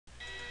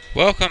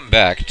Welcome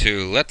back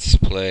to Let's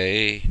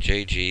Play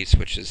JG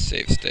Switches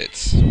Save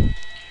States.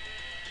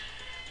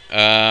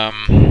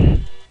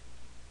 And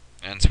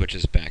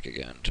switches back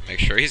again to make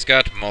sure he's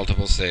got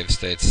multiple save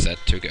states set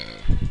to go.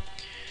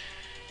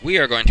 We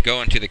are going to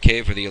go into the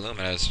cave where the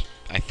Illumina is,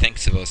 I think,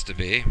 supposed to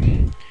be.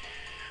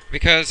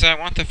 Because I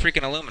want the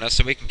freaking Illumina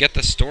so we can get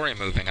the story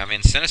moving. I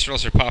mean,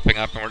 Sinistrals are popping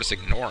up and we're just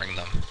ignoring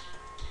them.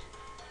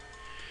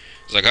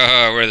 It's like,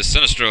 we're the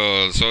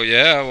Sinistrals, so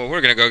yeah, well,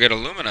 we're gonna go get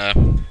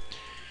Illumina.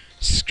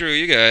 Screw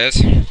you guys.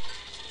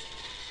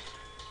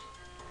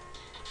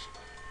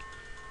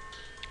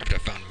 After I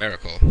found a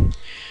miracle.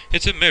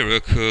 It's a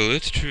miracle,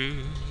 it's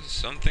true.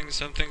 Something,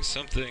 something,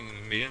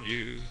 something, me and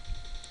you.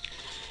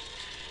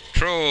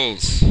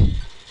 Trolls.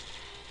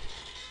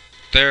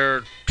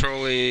 They're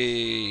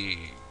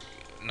truly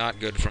not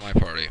good for my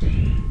party.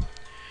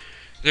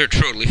 They're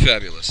totally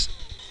fabulous.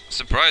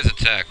 Surprise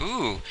attack.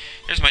 Ooh,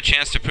 here's my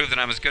chance to prove that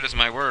I'm as good as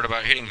my word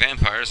about hating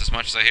vampires as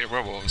much as I hate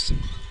werewolves.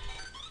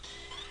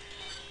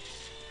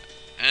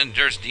 And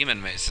there's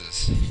demon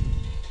maces.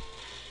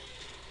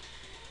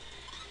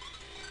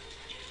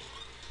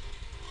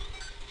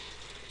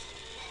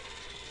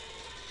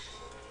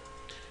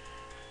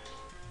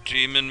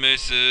 Demon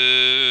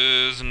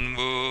maces and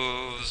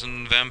wolves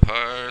and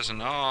vampires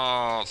and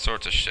all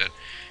sorts of shit.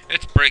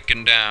 It's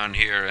breaking down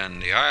here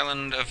in the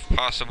island of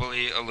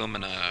possibly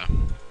Illumina.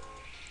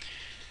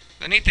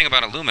 The neat thing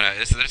about Illumina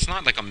is that it's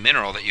not like a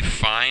mineral that you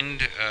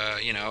find,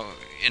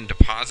 in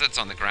deposits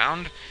on the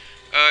ground.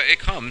 It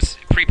comes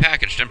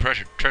pre-packaged in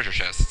treasure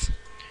chests.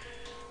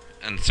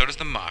 And so does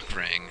the Mock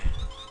Ring.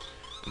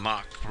 The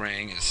Mock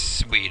Ring is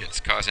sweet.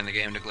 It's causing the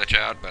game to glitch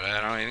out, but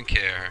I don't even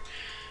care.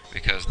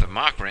 Because the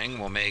Mock Ring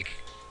will make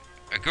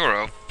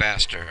Aguro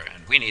faster,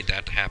 and we need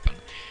that to happen.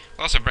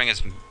 It'll also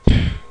brings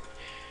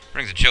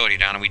agility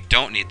down, and we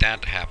don't need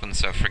that to happen,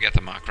 so forget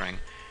the Mock Ring.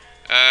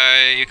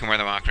 You can wear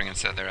the Mock Ring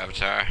instead of their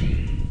avatar.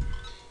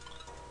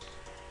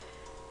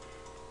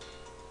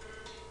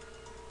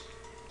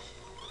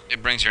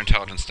 It brings your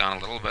intelligence down a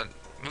little, but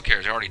who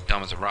cares? You're already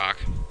dumb as a rock.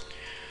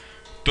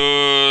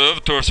 The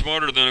avatar's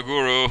smarter than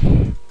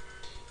Aguro.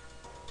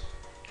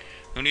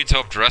 Who needs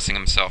help dressing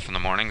himself in the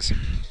mornings?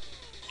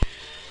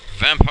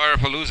 Vampire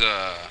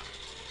Palooza.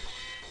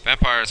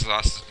 Vampires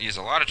use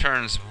a lot of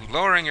turns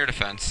lowering your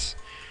defense,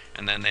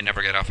 and then they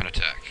never get off an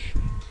attack.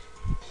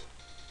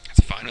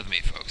 That's fine with me,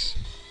 folks.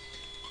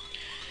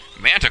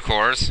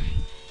 Manticores.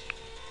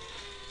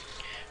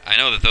 I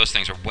know that those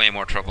things are way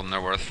more trouble than they're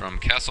worth from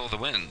Castle of the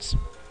Winds.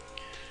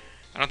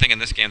 I don't think in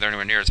this game they're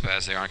anywhere near as bad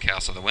as they are in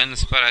Castle of the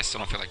Winds, but I still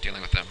don't feel like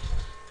dealing with them.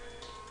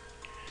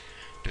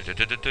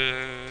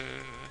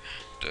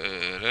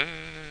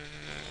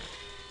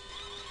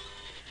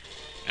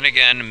 And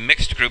again,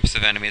 mixed groups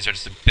of enemies are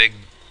just a big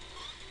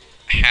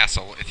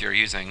hassle if you're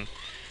using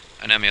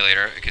an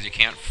emulator, because you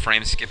can't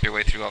frame skip your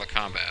way through all the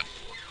combat.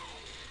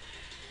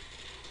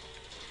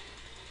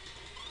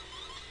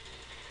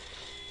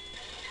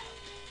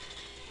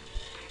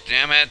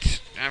 Damn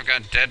it, I've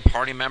got dead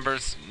party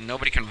members,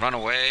 nobody can run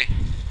away.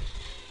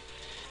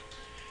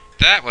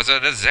 That was a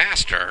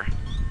disaster.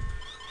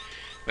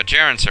 But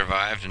Jaren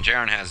survived, and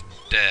Jaren has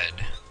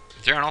dead.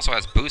 Jaren also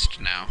has boost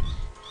now.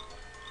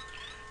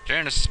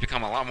 Jaren has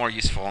become a lot more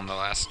useful in the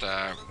last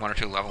one or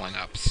two leveling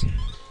ups.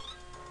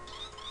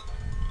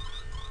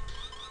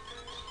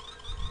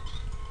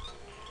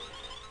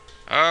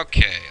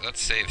 Okay, let's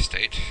save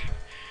state.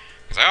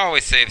 Because I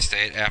always save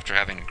state after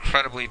having an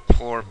incredibly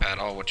poor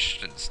battle,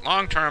 which is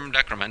long-term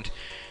decrement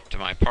to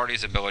my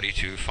party's ability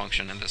to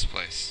function in this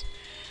place.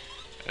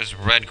 There's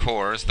red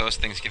cores. Those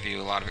things give you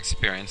a lot of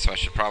experience, so I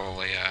should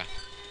probably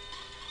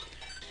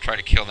try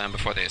to kill them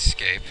before they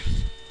escape.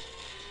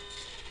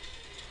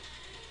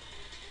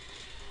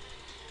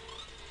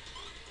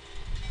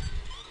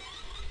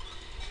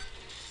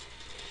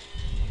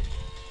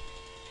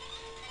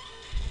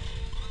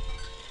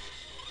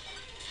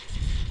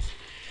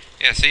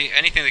 Yeah, see,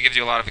 anything that gives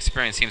you a lot of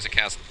experience seems to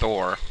cast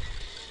Thor.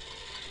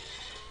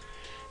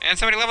 And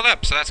somebody leveled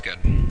up, so that's good.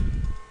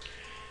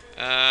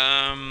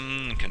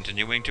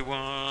 Continuing to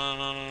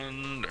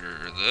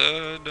wander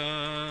the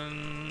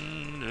dungeon.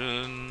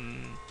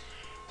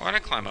 Why did I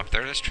climb up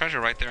there? There's treasure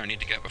right there I need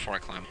to get before I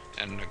climb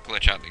and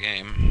glitch out the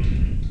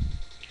game.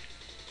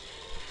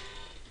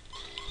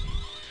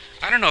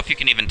 I don't know if you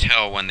can even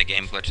tell when the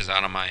game glitches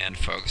out on my end,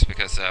 folks,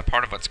 because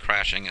part of what's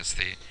crashing is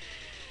the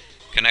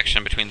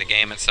connection between the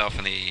game itself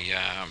and the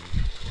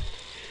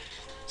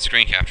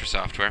screen capture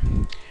software.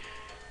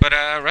 But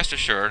rest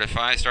assured, if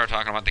I start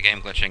talking about the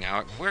game glitching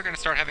out, we're going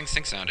to start having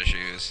sync sound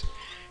issues.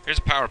 Here's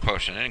a power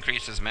potion. It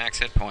increases max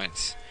hit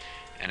points,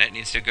 and it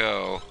needs to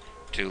go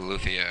to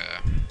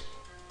Lufia,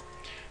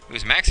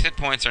 whose max hit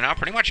points are now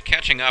pretty much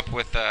catching up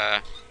with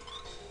the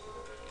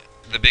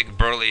big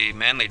burly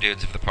manly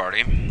dudes of the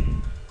party.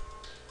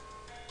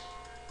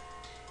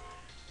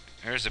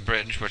 There's a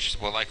bridge, which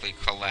will likely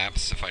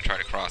collapse if I try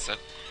to cross it.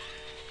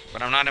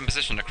 But I'm not in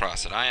position to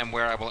cross it. I am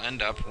where I will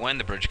end up when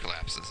the bridge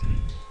collapses.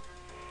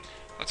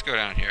 Let's go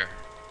down here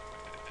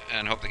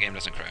and hope the game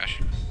doesn't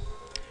crash.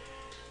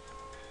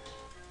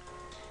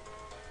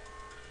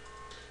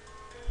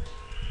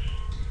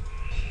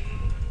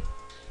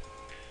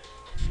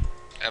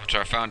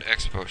 Avatar found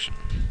X potion.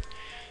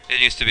 It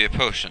used to be a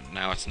potion,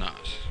 now it's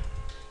not.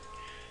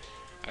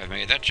 I've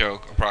made that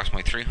joke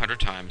approximately 300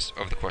 times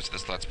over the course of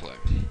this Let's Play.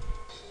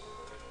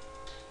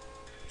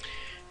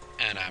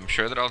 And I'm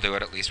sure that I'll do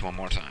it at least one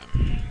more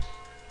time.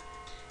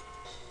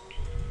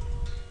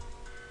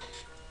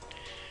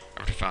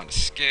 Avatar found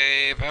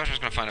escape. Avatar's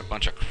gonna find a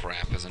bunch of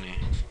crap, isn't he?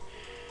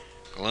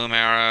 Gloom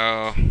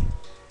arrow.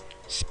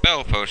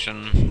 Spell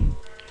potion.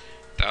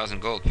 1,000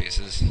 gold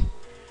pieces.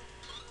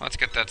 Let's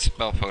get that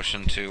spell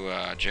potion to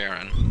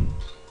Jaren.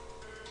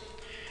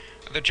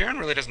 Although Jaren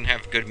really doesn't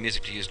have good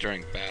music to use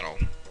during battle.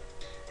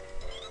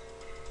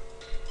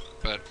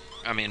 But,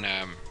 I mean,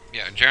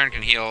 yeah, Jaren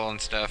can heal and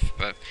stuff,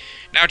 but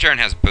now Jaren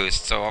has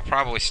boost, so I'll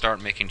probably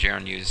start making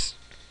Jaren use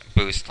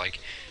boost,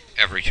 like,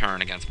 every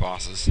turn against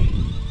bosses.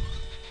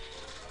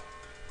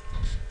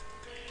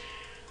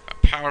 A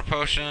power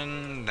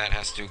potion, that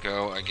has to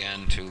go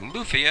again to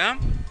Lufia,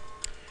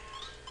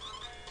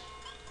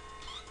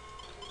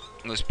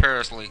 who's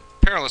perilously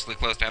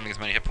close to having as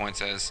many hit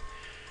points as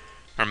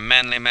her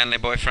manly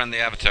boyfriend, the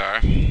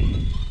Avatar.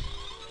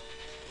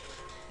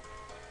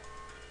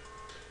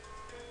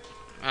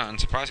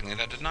 Unsurprisingly,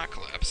 that did not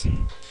collapse,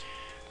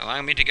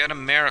 allowing me to get a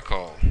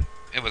miracle.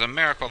 It was a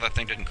miracle that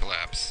thing didn't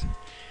collapse.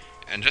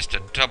 And just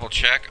to double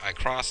check, I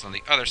crossed on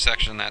the other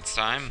section that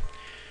time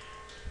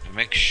to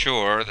make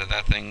sure that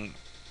that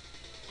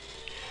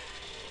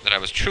I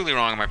was truly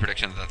wrong in my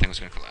prediction that thing was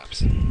going to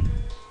collapse.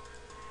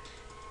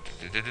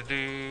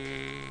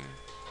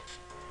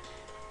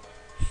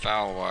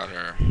 Foul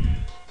water.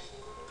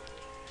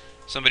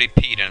 Somebody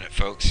peed in it,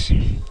 folks.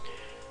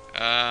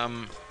 I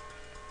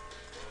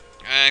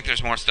think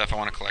there's more stuff I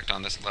want to collect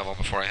on this level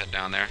before I head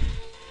down there.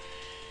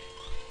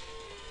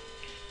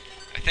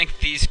 I think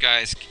these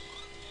guys...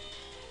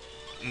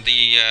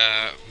 The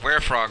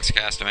werefrogs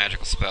cast a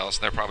magical spell,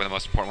 so they're probably the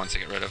most important ones to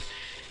get rid of,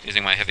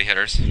 using my heavy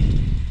hitters.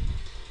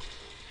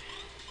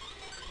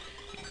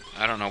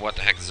 I don't know what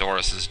the heck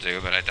Zoruses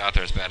do, but I doubt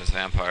they're as bad as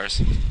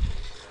vampires.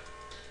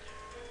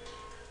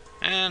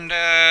 And,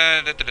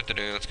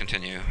 let's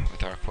continue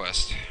with our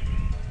quest.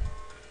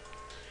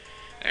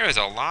 There is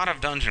a lot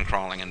of dungeon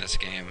crawling in this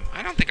game.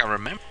 I don't think I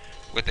remember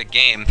with the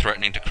game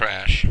threatening to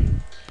crash.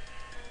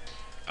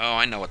 Oh,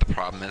 I know what the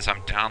problem is.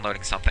 I'm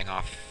downloading something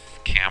off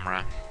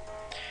camera.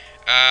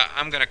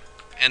 I'm gonna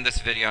end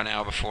this video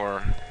now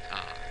before